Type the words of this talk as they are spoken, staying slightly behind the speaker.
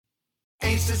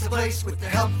Ace is the place with the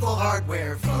helpful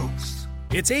hardware, folks.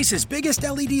 It's Ace's biggest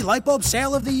LED light bulb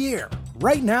sale of the year.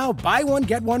 Right now, buy one,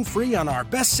 get one free on our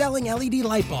best-selling LED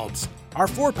light bulbs. Our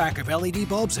 4-pack of LED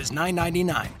bulbs is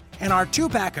 $9.99, and our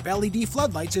 2-pack of LED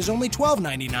floodlights is only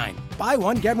 $12.99. Buy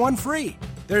one, get one free.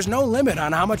 There's no limit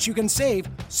on how much you can save,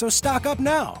 so stock up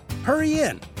now. Hurry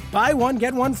in. Buy one,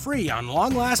 get one free on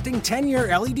long-lasting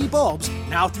 10-year LED bulbs,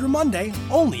 now through Monday,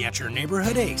 only at your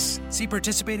neighborhood Ace. See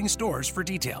participating stores for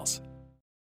details.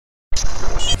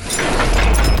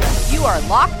 You are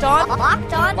Locked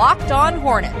On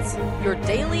Hornets, your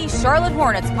daily Charlotte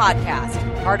Hornets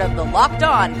podcast, part of the Locked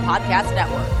On Podcast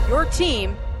Network, your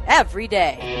team every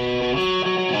day.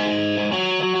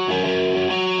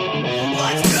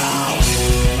 Let's go!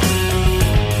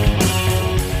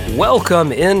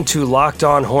 Welcome into Locked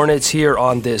On Hornets here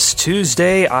on this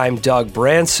Tuesday. I'm Doug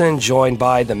Branson, joined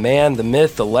by the man, the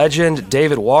myth, the legend,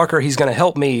 David Walker. He's going to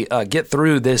help me get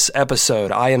through this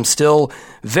episode. I am still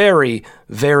very,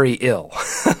 very ill.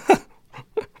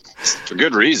 For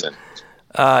good reason.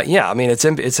 Yeah, I mean, it's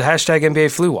a hashtag NBA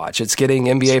Flu Watch. It's getting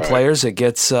NBA players. It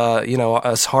gets,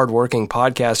 us hardworking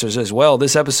podcasters as well.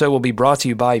 This episode will be brought to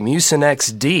you by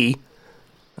Mucinex D.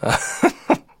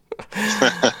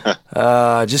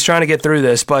 Just trying to get through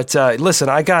this, but listen,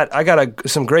 I got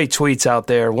some great tweets out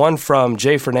there. One from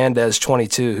Jay Fernandez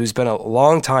 22, who's been a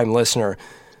longtime listener,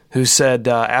 who said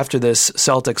after this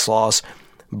Celtics loss,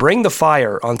 bring the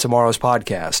fire on tomorrow's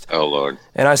podcast. Oh Lord!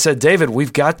 And I said, David, we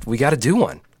got to do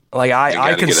one. Like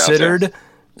I considered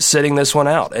sitting this one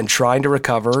out and trying to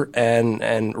recover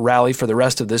and rally for the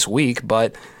rest of this week.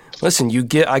 But listen,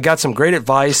 I got some great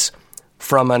advice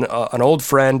from an old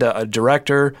friend, a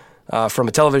director. From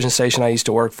a television station I used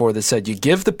to work for that said, you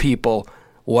give the people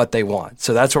what they want.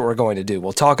 So that's what we're going to do.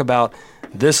 We'll talk about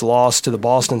this loss to the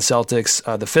Boston Celtics,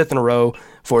 the fifth in a row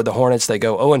for the Hornets. They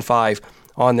go 0-5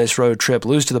 on this road trip,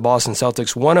 lose to the Boston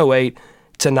Celtics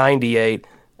 108-98,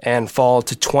 and fall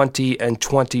to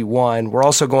 20-21. We're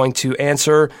also going to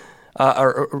answer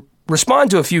or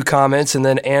respond to a few comments and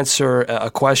then answer a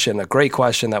great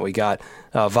question that we got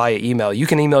via email. You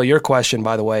can email your question,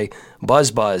 by the way,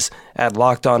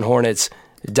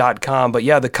 buzzbuzz@lockedonhornets.com. But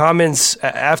yeah, the comments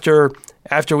after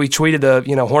we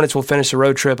tweeted Hornets will finish the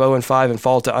road trip 0-5 and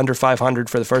fall to under 500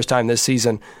 for the first time this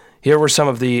season. Here were some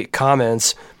of the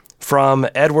comments from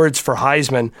Edwards for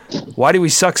Heisman. Why do we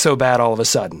suck so bad all of a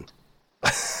sudden?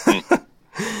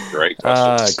 Great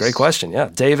question. Great question. Yeah,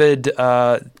 David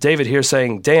here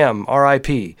saying, "Damn,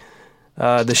 R.I.P.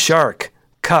 The shark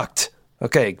cucked."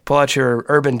 Okay, pull out your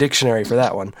Urban Dictionary for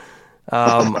that one.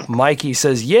 Mikey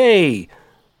says, "Yay,"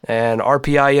 and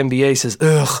RPI MBA says,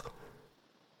 "Ugh,"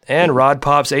 and Rod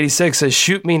Pops 86 says,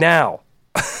 "Shoot me now."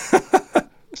 I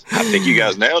think you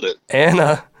guys nailed it.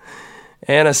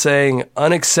 Anna saying,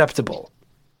 "Unacceptable."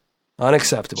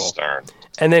 Stern.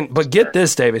 And then, but get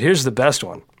this, David. Here's the best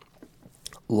one.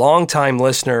 Longtime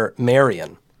listener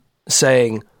Marion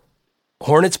saying,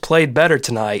 Hornets played better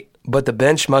tonight, but the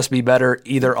bench must be better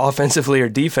either offensively or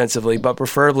defensively, but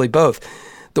preferably both.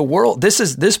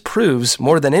 This proves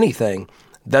more than anything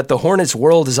that the Hornets'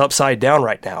 world is upside down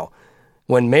right now.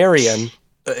 When Marion,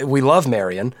 we love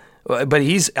Marion, but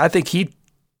I think he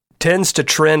tends to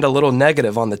trend a little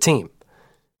negative on the team.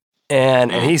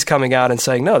 And he's coming out and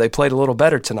saying, no, they played a little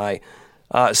better tonight.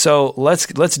 So let's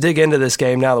dig into this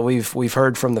game now that we've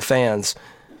heard from the fans.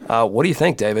 What do you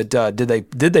think, David?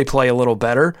 Did they play a little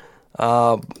better?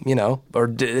 Or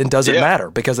does it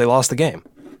matter because they lost the game?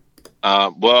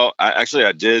 Well, I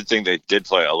did think they did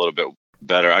play a little bit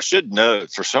better. I should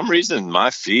note, for some reason, my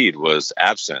feed was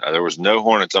absent. There was no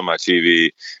Hornets on my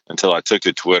TV until I took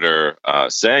to Twitter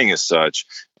saying as such.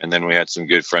 And then we had some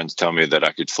good friends tell me that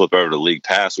I could flip over to League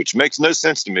Pass, which makes no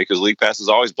sense to me because League Pass is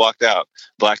always blacked out.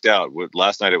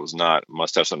 Last night it was not. It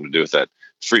must have something to do with that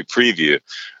free preview.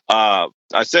 I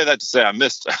say that to say I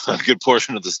missed a good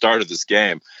portion of the start of this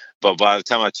game. But by the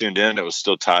time I tuned in, it was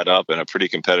still tied up in a pretty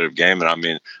competitive game. And I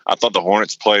mean, I thought the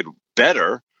Hornets played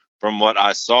better from what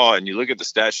I saw. And you look at the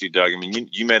stat sheet, Doug. I mean,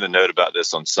 you made a note about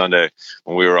this on Sunday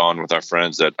when we were on with our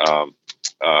friends at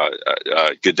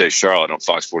Good Day Charlotte on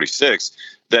Fox 46,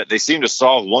 that they seem to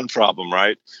solve one problem,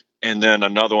 right? And then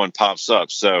another one pops up.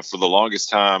 So for the longest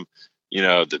time,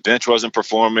 the bench wasn't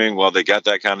performing. Well, they got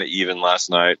that kind of even last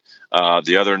night.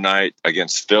 The other night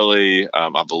against Philly,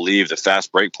 I believe the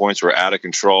fast break points were out of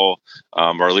control,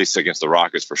 or at least against the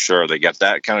Rockets for sure. They got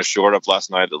that kind of short up last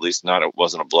night. At least it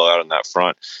wasn't a blowout on that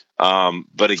front.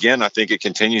 But again, I think it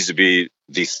continues to be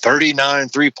the 39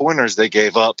 3-pointers they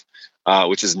gave up,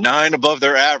 which is 9 above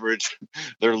their average,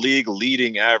 their league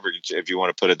leading average, if you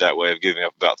want to put it that way, of giving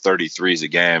up about 33s a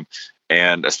game.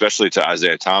 and especially to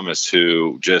Isaiah Thomas,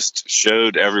 who just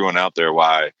showed everyone out there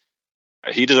why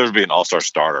he deserves to be an all-star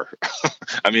starter.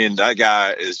 I mean, that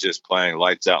guy is just playing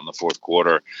lights out in the fourth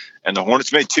quarter. And the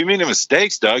Hornets made too many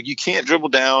mistakes, Doug. You can't dribble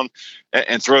down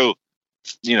and throw,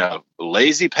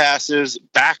 lazy passes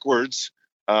backwards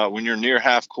when you're near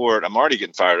half court. I'm already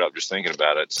getting fired up just thinking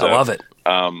about it. So, I love it.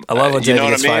 I love when JD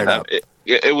gets fired up.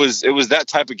 It was that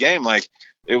type of game. Like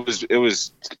it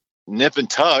was nip and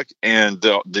tuck, and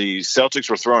the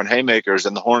Celtics were throwing haymakers,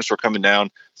 and the Hornets were coming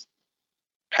down.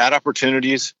 Had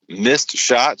opportunities, missed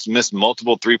shots, missed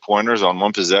multiple three-pointers on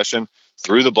one possession,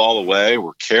 threw the ball away,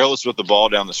 were careless with the ball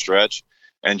down the stretch,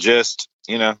 and just,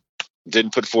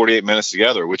 didn't put 48 minutes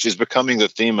together, which is becoming the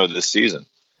theme of this season.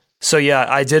 So, yeah,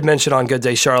 I did mention on Good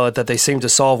Day Charlotte that they seem to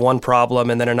solve one problem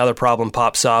and then another problem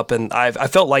pops up, and I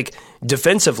felt like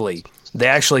defensively they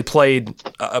actually played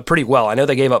pretty well. I know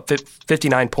they gave up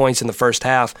 59 points in the first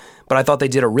half, but I thought they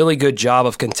did a really good job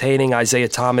of containing Isaiah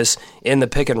Thomas in the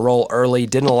pick and roll early,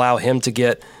 didn't allow him to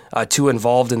get too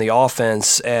involved in the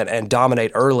offense and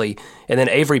dominate early. And then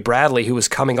Avery Bradley, who was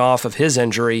coming off of his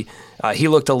injury, he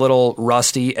looked a little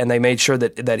rusty, and they made sure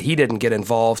that he didn't get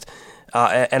involved.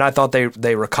 And I thought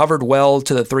they recovered well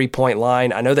to the three-point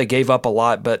line. I know they gave up a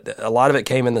lot, but a lot of it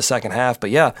came in the second half. But,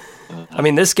 yeah, I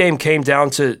mean, this game came down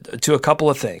to a couple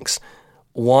of things.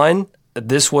 One,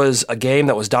 this was a game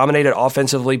that was dominated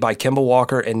offensively by Kemba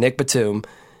Walker and Nick Batum.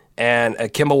 And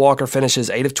Kemba Walker finishes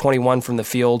 8 of 21 from the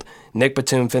field. Nick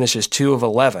Batum finishes 2 of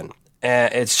 11.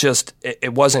 And it's just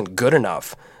it wasn't good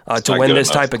enough to win this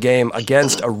type of game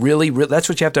against a really – that's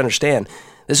what you have to understand.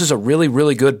 This is a really,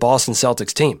 really good Boston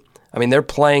Celtics team. I mean, they're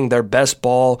playing their best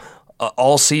ball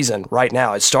all season right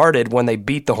now. It started when they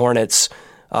beat the Hornets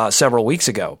several weeks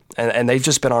ago, and they've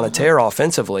just been on a tear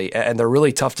offensively, and they're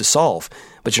really tough to solve.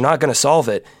 But you're not going to solve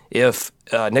it if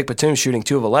Nick Batum's shooting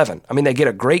 2 of 11. I mean, they get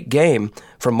a great game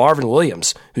from Marvin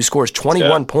Williams, who scores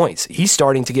 21 points. He's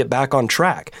starting to get back on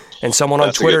track. And someone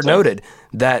on Twitter noted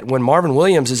that when Marvin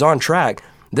Williams is on track,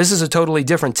 this is a totally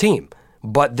different team.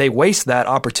 But they waste that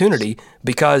opportunity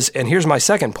because, and here's my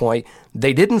second point,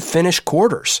 they didn't finish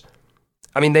quarters.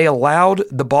 I mean, they allowed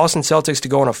the Boston Celtics to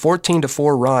go on a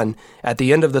 14-4 run at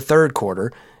the end of the third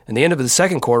quarter. In the end of the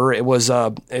second quarter, it was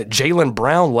a Jaylen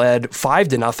Brown-led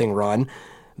 5-0 run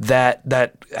that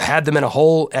had them in a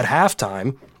hole at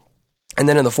halftime. And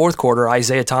then in the fourth quarter,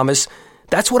 Isaiah Thomas,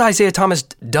 that's what Isaiah Thomas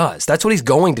does. That's what he's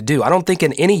going to do. I don't think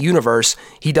in any universe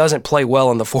he doesn't play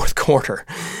well in the fourth quarter.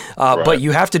 Right. But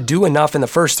you have to do enough in the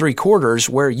first 3 quarters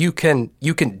where you can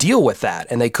deal with that,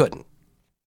 and they couldn't.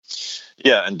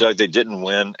 Yeah, and Doug, they didn't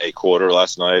win a quarter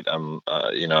last night. I don't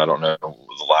know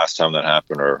the last time that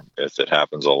happened or if it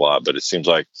happens a lot, but it seems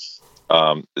like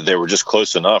they were just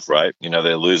close enough, right?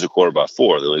 They lose a quarter by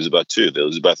 4, they lose it by 2, they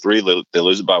lose it by 3, they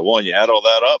lose it by 1. You add all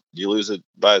that up, you lose it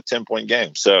by a 10-point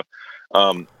game. So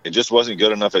it just wasn't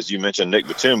good enough, as you mentioned. Nick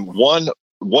Batum,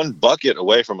 one bucket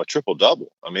away from a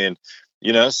triple-double. I mean,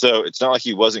 so it's not like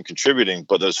he wasn't contributing,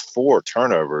 but those 4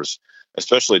 turnovers,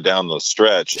 especially down the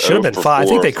stretch. Should have been 5. I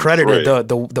think they credited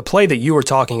the play that you were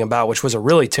talking about, which was a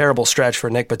really terrible stretch for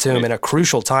Nick Batum in a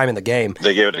crucial time in the game.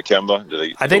 They gave it to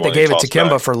Kemba? I think they gave it to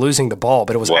Kemba for losing the ball,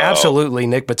 but it was absolutely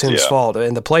Nick Batum's fault.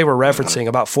 And the play we're referencing,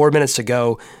 about 4 minutes to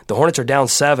go, the Hornets are down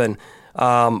 7,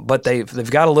 but they've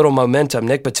got a little momentum.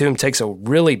 Nick Batum takes a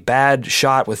really bad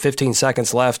shot with 15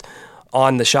 seconds left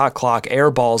on the shot clock,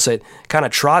 airballs it, kind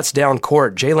of trots down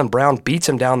court. Jaylen Brown beats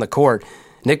him down the court.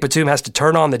 Nick Batum has to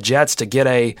turn on the Jets to get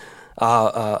a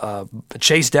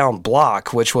chase down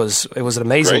block, which was an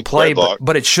amazing play,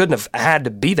 but it shouldn't have had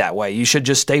to be that way. You should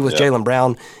just stay with Jaylen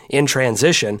Brown in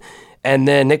transition. And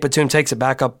then Nick Batum takes it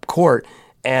back up court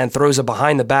and throws a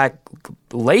behind the back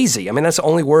lazy. I mean, that's the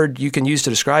only word you can use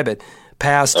to describe it.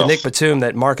 Pass to Nick Batum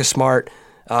that Marcus Smart,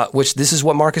 which this is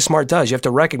what Marcus Smart does. You have to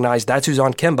recognize that's who's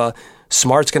on Kemba.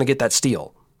 Smart's going to get that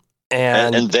steal.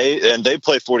 And they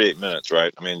play 48 minutes,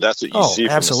 right? I mean, that's what you see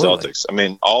from the Celtics. I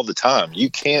mean, all the time. You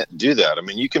can't do that. I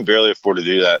mean, you can barely afford to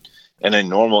do that in a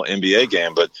normal NBA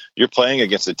game, but you're playing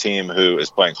against a team who is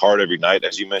playing hard every night,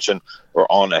 as you mentioned, or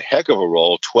on a heck of a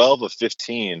roll, 12 of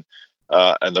 15,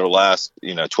 and their last,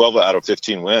 12 out of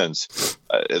 15 wins,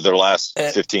 their last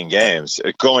 15 games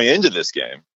going into this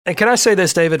game. And can I say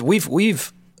this, David?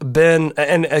 We've been,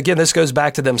 and again, this goes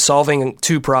back to them solving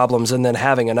 2 problems and then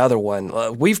having another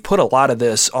one. We've put a lot of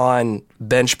this on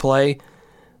bench play.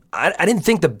 I didn't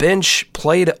think the bench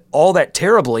played all that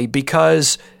terribly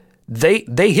because they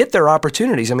hit their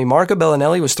opportunities. I mean, Marco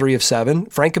Bellinelli was 3 of 7.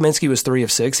 Frank Kaminsky was 3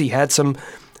 of 6. He had some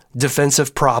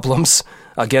defensive problems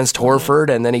against Horford,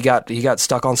 and then he got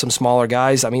stuck on some smaller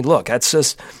guys. I mean, look, that's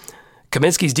just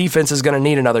Kaminsky's defense is going to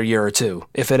need another year or two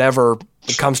if it ever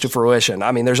comes to fruition.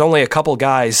 I mean, there's only a couple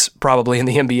guys probably in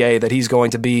the NBA that he's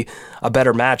going to be a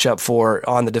better matchup for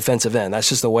on the defensive end. That's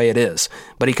just the way it is.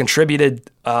 But he contributed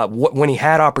when he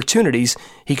had opportunities.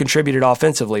 He contributed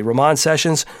offensively. Ramon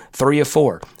Sessions, 3 of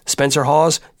 4. Spencer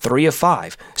Hawes, 3 of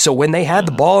 5. So when they had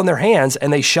the ball in their hands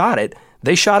and they shot it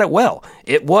well.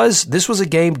 This was a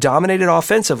game dominated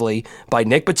offensively by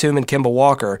Nick Batum and Kemba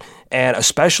Walker, and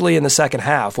especially in the second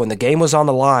half when the game was on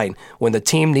the line, when the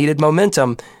team needed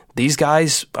momentum, these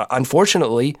guys,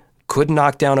 unfortunately, couldn't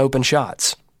knock down open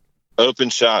shots. Open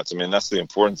shots. I mean, that's the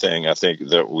important thing I think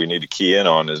that we need to key in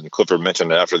on, and Clifford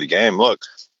mentioned after the game, look,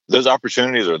 those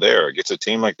opportunities are there. Against a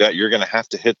team like that, you're going to have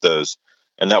to hit those.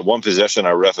 And that one possession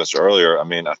I referenced earlier, I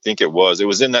mean, I think it was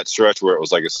in that stretch where it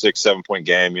was like a 6-7 point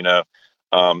game,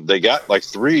 they got like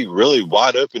 3 really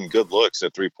wide open good looks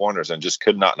at 3-pointers and just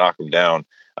could not knock them down.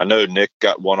 I know Nick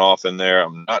got one off in there.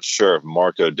 I'm not sure if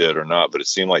Marco did or not, but it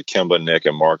seemed like Kemba, Nick,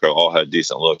 and Marco all had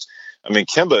decent looks. I mean,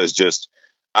 Kemba is just,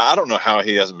 I don't know how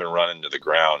he hasn't been running to the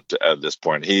ground at this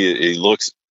point. He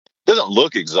doesn't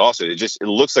look exhausted. It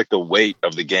looks like the weight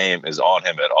of the game is on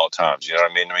him at all times. You know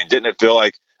what I mean? I mean, didn't it feel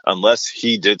like unless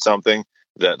he did something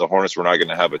that the Hornets were not going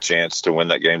to have a chance to win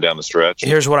that game down the stretch?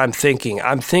 Here's what I'm thinking.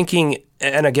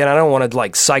 And again, I don't want to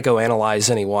like psychoanalyze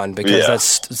anyone because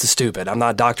that's stupid. I'm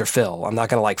not Dr. Phil. I'm not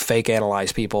going to like fake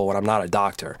analyze people when I'm not a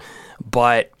doctor.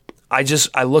 But I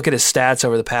look at his stats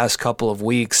over the past couple of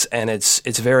weeks, and it's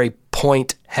very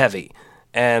point heavy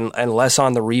and less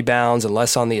on the rebounds and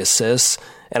less on the assists.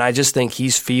 And I just think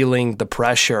he's feeling the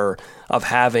pressure of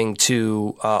having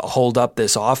to hold up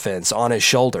this offense on his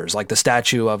shoulders, like the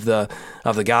statue of the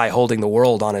guy holding the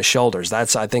world on his shoulders.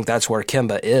 I think that's where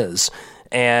Kemba is.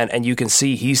 And you can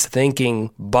see he's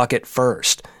thinking bucket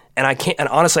first. And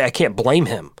honestly I can't blame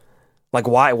him. Like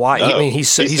why? No, I mean,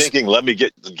 he's thinking, let me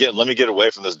get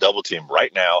away from this double team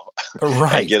right now,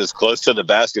 right? And get as close to the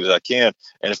basket as I can.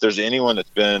 And if there's anyone that's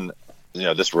been,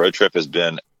 this road trip has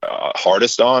been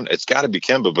hardest on, it's got to be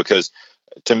Kemba, because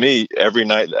to me, every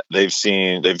night that they've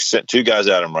sent 2 guys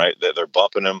at him, right? They're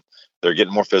bumping him, they're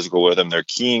getting more physical with him, they're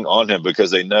keying on him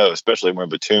because they know, especially when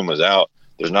Batum was out,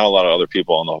 there's not a lot of other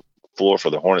people on the floor for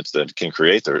the Hornets that can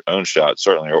create their own shots,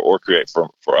 certainly, or create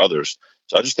for others.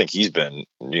 So I just think he's been,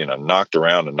 knocked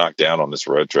around and knocked down on this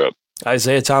road trip.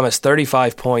 Isaiah Thomas,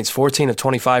 35 points, 14 of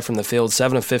 25 from the field,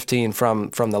 7 of 15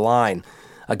 from the line.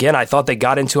 Again, I thought they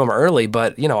got into him early,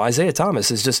 but, Isaiah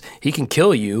Thomas is just, he can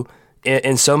kill you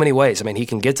in so many ways. I mean, he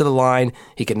can get to the line,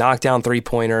 he can knock down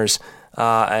 3-pointers,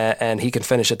 and he can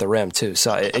finish at the rim too.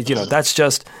 So, that's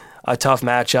just a tough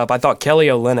matchup. I thought Kelly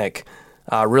Olynyk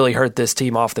really hurt this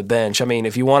team off the bench. I mean,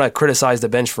 if you want to criticize the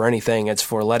bench for anything, it's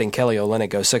for letting Kelly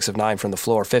Olynyk go 6 of 9 from the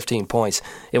floor, 15 points.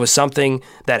 It was something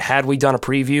that had we done a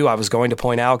preview, I was going to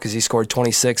point out because he scored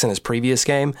 26 in his previous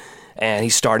game, and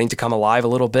he's starting to come alive a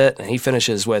little bit, and he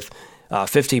finishes with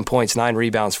 15 points, 9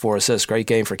 rebounds, 4 assists. Great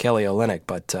game for Kelly Olynyk,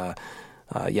 but the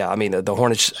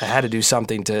Hornets had to do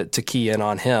something to key in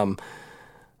on him.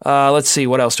 Let's see,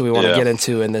 what else do we want to get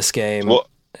into in this game? Well,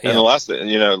 and the last thing,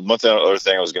 one other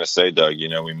thing I was going to say, Doug,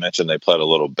 we mentioned they played a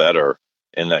little better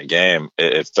in that game.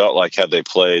 It felt like had they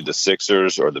played the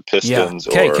Sixers or the Pistons.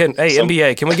 Yeah.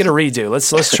 NBA, can we get a redo?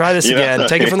 Let's try this again.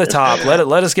 Take it from the top.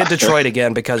 Let us get Detroit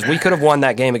again, because we could have won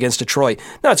that game against Detroit.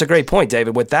 No, it's a great point,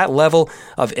 David. With that level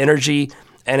of energy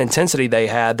and intensity they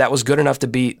had, that was good enough to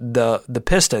beat the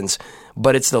Pistons.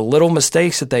 But it's the little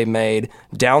mistakes that they made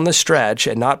down the stretch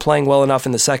and not playing well enough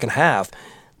in the second half.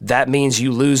 That means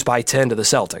you lose by 10 to the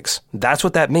Celtics. That's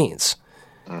what that means.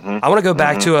 Mm-hmm. I want to go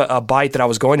back to a bite that I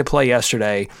was going to play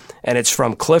yesterday, and it's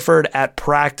from Clifford at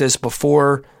practice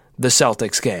before the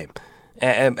Celtics game.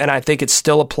 And I think it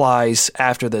still applies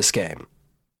after this game.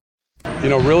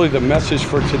 Really the message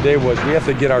for today was we have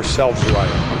to get ourselves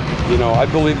right. I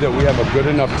believe that we have a good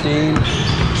enough team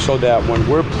so that when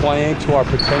we're playing to our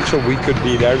potential, we could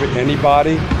beat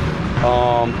anybody.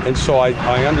 And so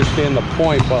I understand the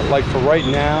point, but like for right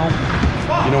now,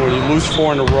 when you lose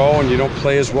 4 in a row and you don't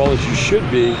play as well as you should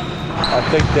be, I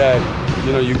think that,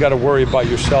 you got to worry about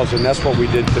yourselves, and that's what we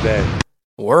did today.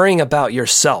 Worrying about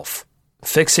yourself,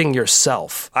 fixing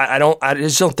yourself. I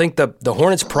just don't think the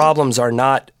Hornets' problems are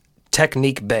not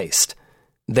technique based.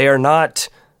 They are not,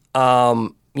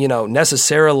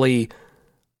 necessarily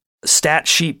stat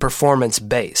sheet performance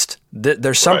based.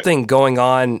 There's something going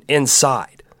on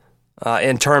inside.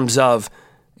 In terms of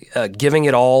giving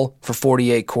it all for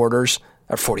 48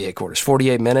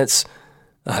 minutes.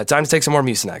 Time to take some more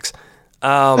Mucinex.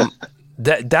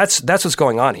 That's what's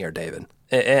going on here, David.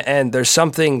 And there's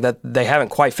something that they haven't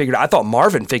quite figured out. I thought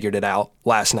Marvin figured it out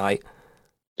last night.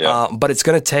 Yeah. But it's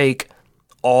going to take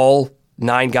all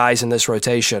 9 guys in this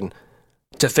rotation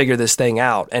to figure this thing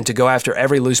out and to go after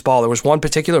every loose ball. There was one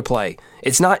particular play.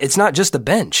 It's not just the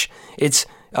bench. It's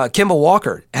Kemba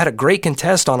Walker had a great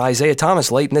contest on Isaiah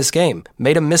Thomas late in this game,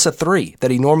 made him miss a 3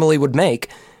 that he normally would make,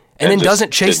 and then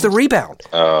doesn't chase the rebound.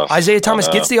 Isaiah Thomas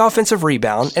gets the offensive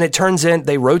rebound, and it turns in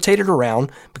they rotate it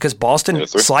around because Boston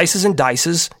slices and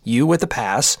dices you with the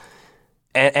pass,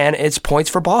 and it's points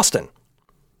for Boston.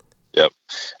 Yep.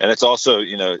 And it's also,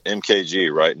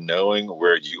 MKG, right? Knowing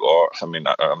where you are. I mean,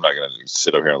 I'm not going to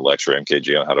sit over here and lecture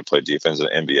MKG on how to play defense in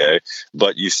the NBA,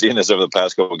 but you've seen this over the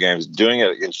past couple of games. Doing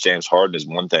it against James Harden is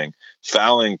one thing.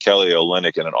 Fouling Kelly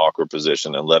Olynyk in an awkward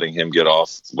position and letting him get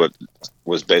off what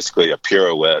was basically a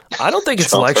pirouette. I don't think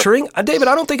it's lecturing. David,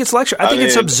 I don't think it's lecturing. I think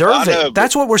it's observing.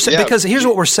 That's what we're saying. Yeah, because here's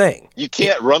what we're saying. You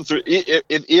can't run through.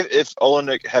 If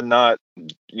Olynyk had not,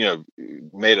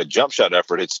 made a jump shot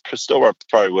effort, it still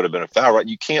probably would have been a foul, right?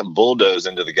 You can't bulldoze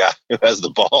into the guy who has the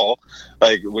ball.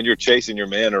 Like when you're chasing your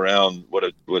man around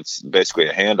what's basically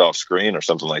a handoff screen or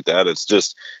something like that. It's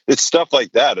stuff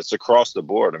like that. It's across the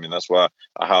board. I mean, that's why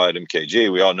I highlight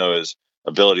MKG. We all know his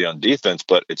ability on defense,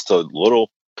 but it's the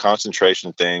little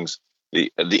concentration things.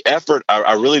 The effort.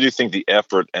 I really do think the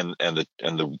effort and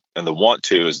the want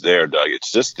to is there, Doug.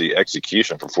 It's just the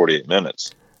execution for 48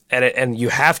 minutes. And you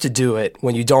have to do it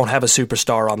when you don't have a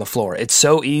superstar on the floor. It's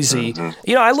so easy.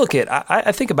 Mm-hmm.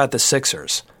 I think about the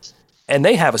Sixers, and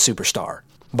they have a superstar,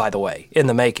 by the way, in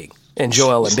the making, in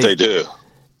Joel Embiid. They do.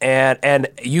 And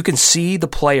you can see the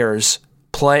players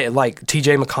play, like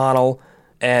T.J. McConnell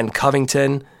and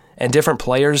Covington and different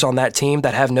players on that team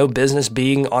that have no business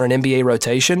being on an NBA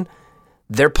rotation.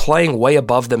 They're playing way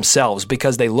above themselves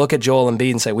because they look at Joel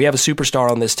Embiid and say, we have a superstar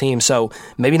on this team, so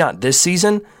maybe not this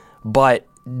season, but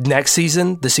next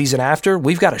season, the season after,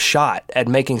 we've got a shot at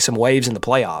making some waves in the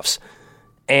playoffs.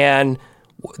 And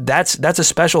that's a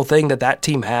special thing that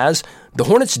team has. The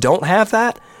Hornets don't have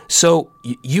that, so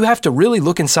you have to really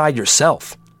look inside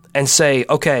yourself and say,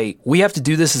 okay, we have to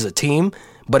do this as a team,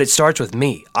 but it starts with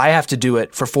me. I have to do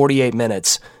it for 48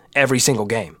 minutes every single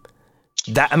game.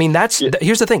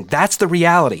 Here's the thing. That's the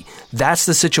reality. That's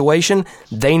the situation.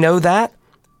 They know that.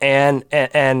 And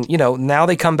now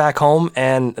they come back home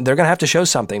and they're going to have to show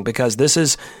something because this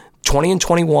is 20 and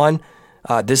 21.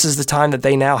 This is the time that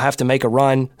they now have to make a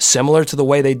run similar to the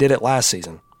way they did it last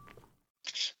season.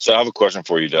 So I have a question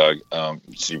for you, Doug.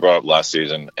 So you brought up last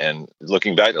season, and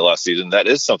looking back to last season, that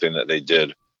is something that they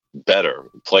did better,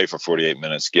 play for 48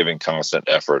 minutes, giving constant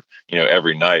effort,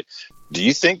 every night. Do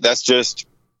you think that's just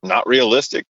not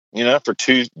realistic? For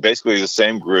basically the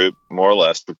same group, more or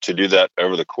less, to do that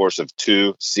over the course of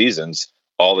 2 seasons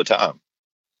all the time.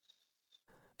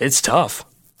 It's tough.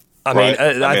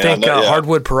 I think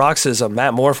Hardwood Paroxysm,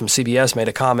 Matt Moore from CBS made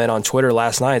a comment on Twitter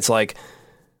last night. It's like,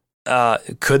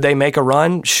 could they make a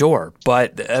run? Sure.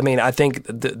 But, I think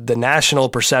the national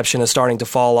perception is starting to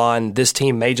fall on this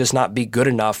team may just not be good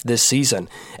enough this season.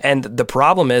 And the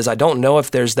problem is I don't know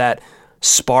if there's that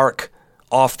spark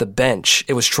off the bench.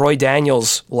 It was Troy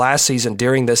Daniels last season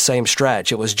during this same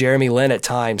stretch. It was Jeremy Lin at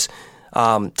times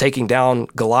taking down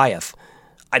Goliath.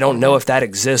 I don't know if that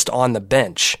exists on the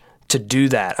bench to do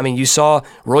that. You saw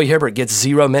Roy Hibbert gets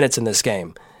 0 minutes in this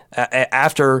game.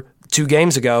 After 2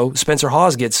 games ago, Spencer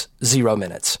Hawes gets 0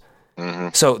 minutes. Mm-hmm.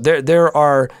 So there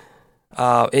are,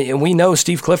 and we know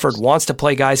Steve Clifford wants to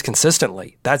play guys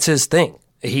consistently. That's his thing.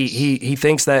 He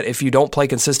thinks that if you don't play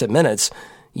consistent minutes,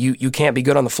 you can't be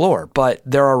good on the floor. But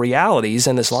there are realities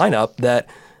in this lineup that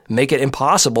make it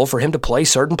impossible for him to play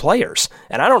certain players.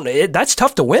 And that's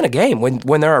tough to win a game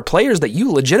when there are players that you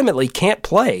legitimately can't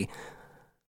play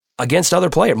against other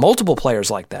players, multiple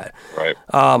players like that. Right.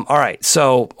 All right.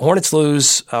 So Hornets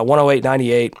lose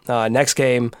 108-98. Next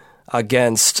game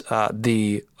against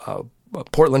the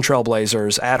Portland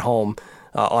Trailblazers at home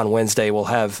on Wednesday. We'll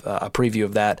have a preview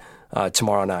of that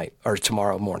tomorrow night or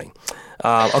tomorrow morning.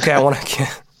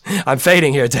 Okay, I'm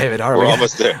fading here, David. We're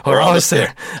almost there. We're almost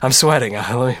there. I'm sweating.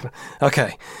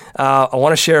 Okay. I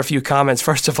want to share a few comments.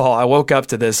 First of all, I woke up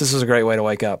to this. This was a great way to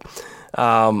wake up.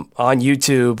 On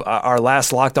YouTube, our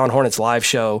last Locked On Hornets live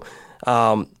show,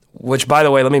 which, by the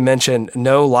way, let me mention,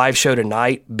 no live show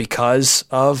tonight because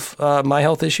of my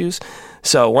health issues.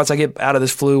 So once I get out of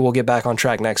this flu, we'll get back on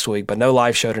track next week, but no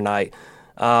live show tonight.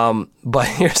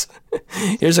 But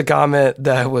here's a comment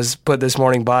that was put this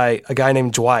morning by a guy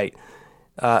named Dwight.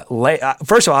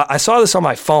 First of all, I saw this on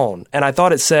my phone, and I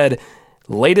thought it said,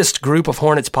 latest group of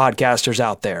Hornets podcasters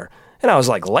out there. And I was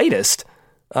like, latest?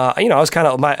 I was kind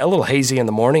of a little hazy in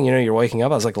the morning. You're waking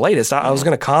up. I was like, latest. I was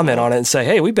going to comment on it and say,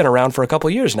 hey, we've been around for a couple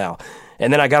years now.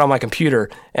 And then I got on my computer,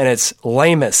 and it's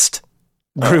lamest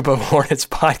group of Hornets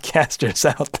podcasters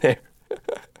out there.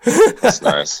 That's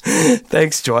nice.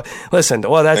 Thanks, Joy. Listen,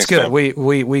 well, that's Thanks, good. man.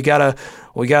 We gotta.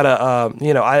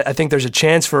 I think there's a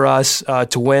chance for us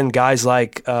to win guys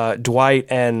like Dwight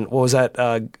and what was that?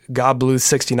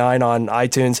 GodBlue69 on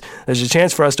iTunes. There's a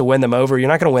chance for us to win them over. You're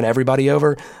not going to win everybody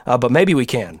over, but maybe we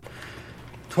can.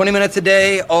 20 minutes a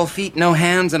day, all feet, no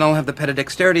hands, and I'll have the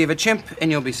pedidexterity of a chimp, and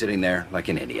you'll be sitting there like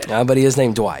an idiot. But he is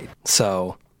named Dwight,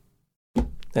 so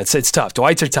it's tough.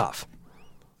 Dwights are tough.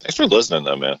 Thanks for listening,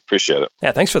 though, man. Appreciate it.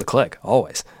 Yeah, thanks for the click,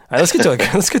 always. All right, let's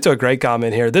get to a great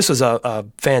comment here. This was a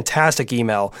fantastic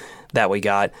email that we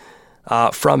got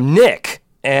from Nick.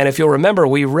 And if you'll remember,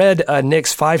 we read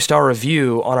Nick's 5-star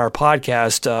review on our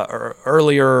podcast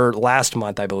earlier last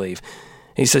month, I believe.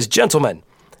 He says, "Gentlemen,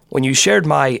 when you shared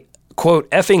my, quote,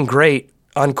 effing great,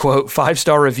 unquote,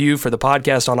 5-star review for the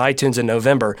podcast on iTunes in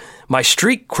November, my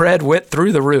street cred went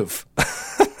through the roof."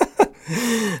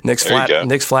 Nick's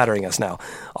flattering us now.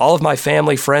 "All of my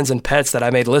family, friends, and pets that I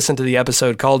made listen to the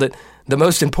episode called it the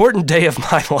most important day of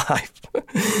my life.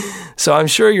 So I'm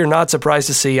sure you're not surprised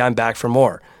to see I'm back for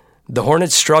more. The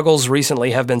Hornets' struggles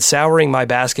recently have been souring my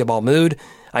basketball mood.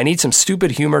 I need some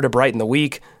stupid humor to brighten the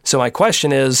week. So my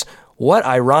question is, what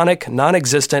ironic,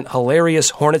 non-existent, hilarious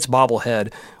Hornets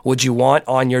bobblehead would you want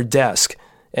on your desk?"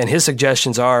 And his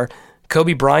suggestions are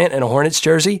Kobe Bryant in a Hornets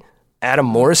jersey, Adam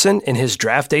Morrison in his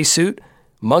draft day suit,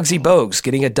 Muggsy Bogues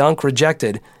getting a dunk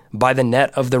rejected by the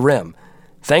net of the rim.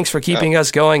 Thanks for keeping us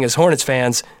going as Hornets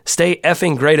fans. Stay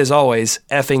effing great as always,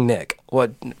 effing Nick.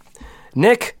 What,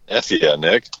 Nick? F yeah,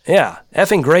 Nick. Yeah,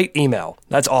 effing great email.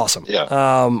 That's awesome.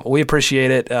 Yeah. We appreciate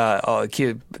it.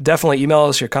 Definitely email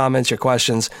us your comments, your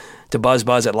questions to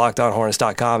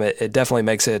buzzbuzz@lockedonhornets.com. It definitely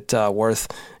makes it worth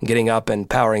getting up and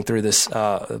powering through this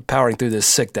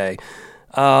sick day.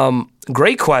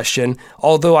 Great question.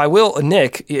 Although I will,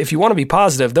 Nick, if you want to be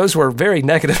positive, those were very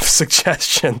negative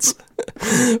suggestions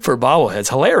for bobbleheads.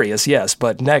 Hilarious, yes,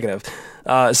 but negative.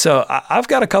 So I've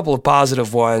got a couple of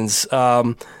positive ones.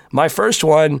 My first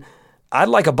one, I'd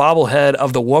like a bobblehead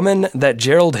of the woman that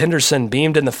Gerald Henderson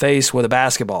beamed in the face with a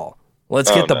basketball. Let's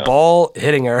get the ball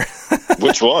hitting her.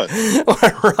 Which one?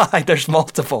 Right, there's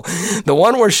multiple. The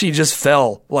one where she just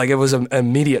fell, like it was an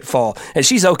immediate fall. And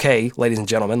she's okay, ladies and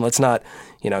gentlemen. Let's not,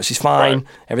 she's fine. Right.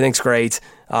 Everything's great.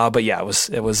 But yeah, that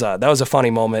was a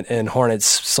funny moment in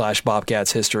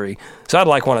Hornets/Bobcats history. So I'd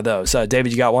like one of those.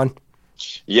 David, you got one?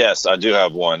 Yes, I do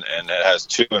have one, and it has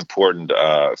two important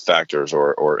factors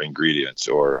or ingredients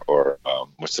or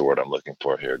what's the word I'm looking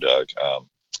for here, Doug?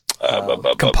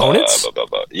 Components?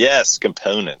 Yes,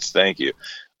 components. Thank you.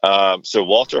 So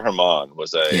Walter Hermann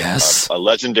was a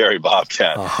legendary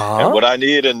Bobcat. Uh-huh. And what I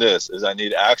need in this is I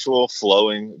need actual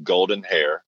flowing golden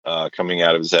hair coming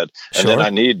out of his head. Sure. And then I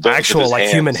need both actual, of his like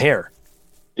hands. Human hair.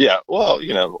 Yeah, well,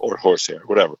 or horse hair,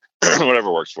 whatever.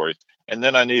 Whatever works for you. And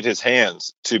then I need his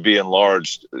hands to be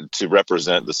enlarged to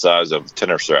represent the size of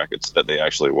tennis rackets that they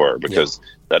actually were, because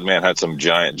that man had some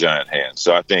giant, giant hands.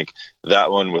 So I think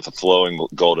that one with the flowing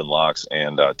golden locks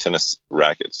and tennis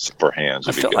rackets for hands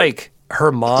would be good. I feel like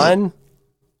Herman,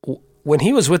 when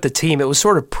he was with the team, it was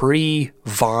sort of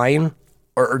pre-Vine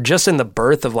or just in the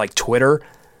birth of like Twitter.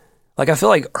 Like I feel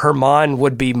like Herman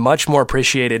would be much more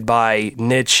appreciated by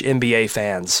niche NBA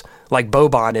fans like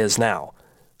Boban is now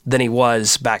than he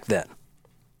was back then.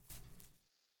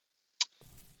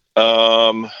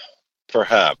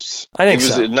 Perhaps. I think he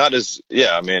was so. Not as,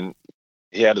 I mean,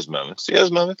 he had his moments. But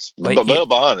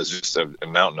Boban is just a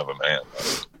mountain of a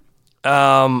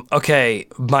man. Okay,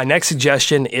 my next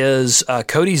suggestion is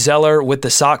Cody Zeller with the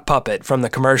sock puppet from the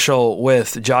commercial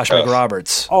with Josh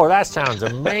McRoberts. Oh, that sounds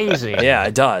amazing. Yeah,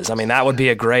 it does. I mean, that would be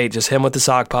a great, just him with the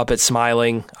sock puppet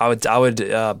smiling. I would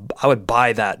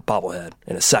buy that bobblehead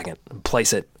in a second and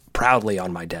place it proudly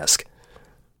on my desk.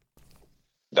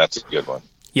 That's a good one.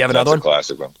 You have another one? That's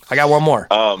a classic one. I got one more.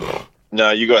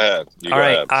 No, you go ahead. All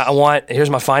right, here's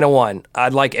my final one.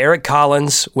 I'd like Eric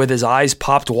Collins with his eyes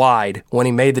popped wide when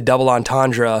he made the double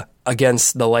entendre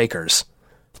against the Lakers.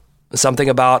 Something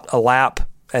about a lap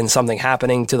and something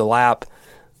happening to the lap.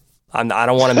 I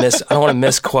don't want to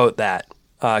misquote that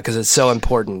because it's so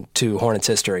important to Hornets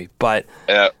history. But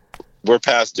we're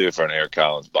past due for an Eric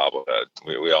Collins bobblehead.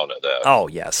 We all know that. Oh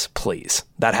yes, please.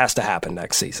 That has to happen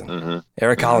next season. Mm-hmm.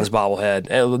 Eric Collins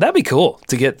bobblehead. That'd be cool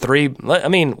to get three. I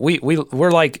mean,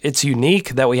 we're like, it's unique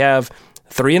that we have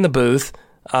three in the booth.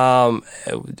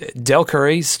 Del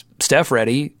Curry, Steph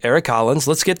Reddy, Eric Collins.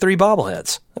 Let's get three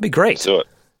bobbleheads. That'd be great. Let's do it.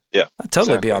 Yeah, I'd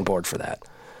totally be on board for that.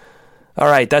 All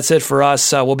right, that's it for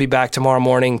us. We'll be back tomorrow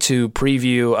morning to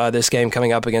preview this game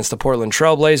coming up against the Portland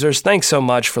Trail Blazers. Thanks so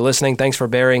much for listening. Thanks for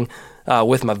bearing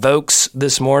with my Vokes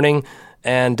this morning.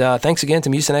 And thanks again to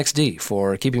Mucinex D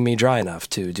for keeping me dry enough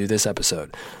to do this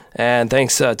episode. And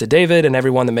thanks to David and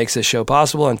everyone that makes this show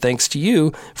possible. And thanks to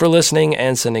you for listening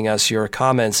and sending us your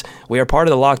comments. We are part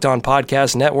of the Locked On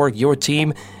Podcast Network, your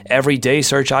team every day.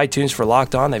 Search iTunes for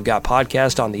Locked On. They've got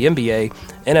podcasts on the NBA,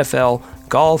 NFL,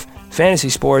 golf, fantasy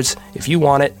sports. If you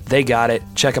want it, they got it.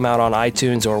 Check them out on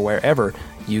iTunes or wherever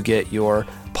you get your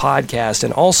podcast.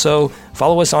 And also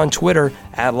follow us on Twitter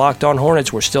at Locked On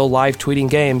Hornets. We're still live tweeting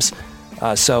games.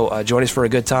 So join us for a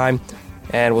good time.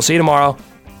 And we'll see you tomorrow.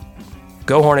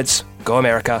 Go Hornets. Go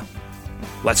America.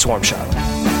 Let's swarm Charlotte.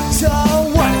 So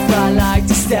what if I like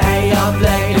to stay up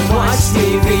late and watch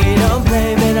TV? Don't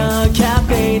blame it on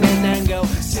caffeine and then go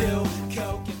to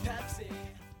Coke and Pepsi.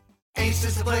 Ace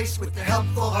is the place with the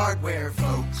helpful hardware,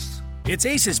 folks. It's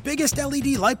Ace's biggest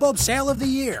LED light bulb sale of the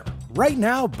year. Right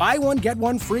now, buy one, get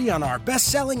one free on our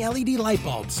best-selling LED light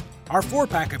bulbs. Our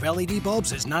 4-pack of LED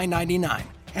bulbs is $9.99,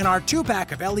 and our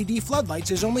 2-pack of LED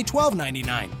floodlights is only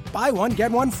 $12.99. Buy one,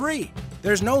 get one free.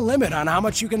 There's no limit on how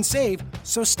much you can save,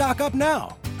 so stock up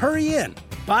now. Hurry in.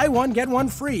 Buy one, get one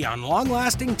free on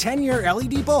long-lasting 10-year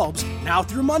LED bulbs now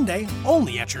through Monday,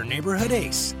 only at your neighborhood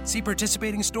Ace. See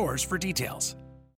participating stores for details.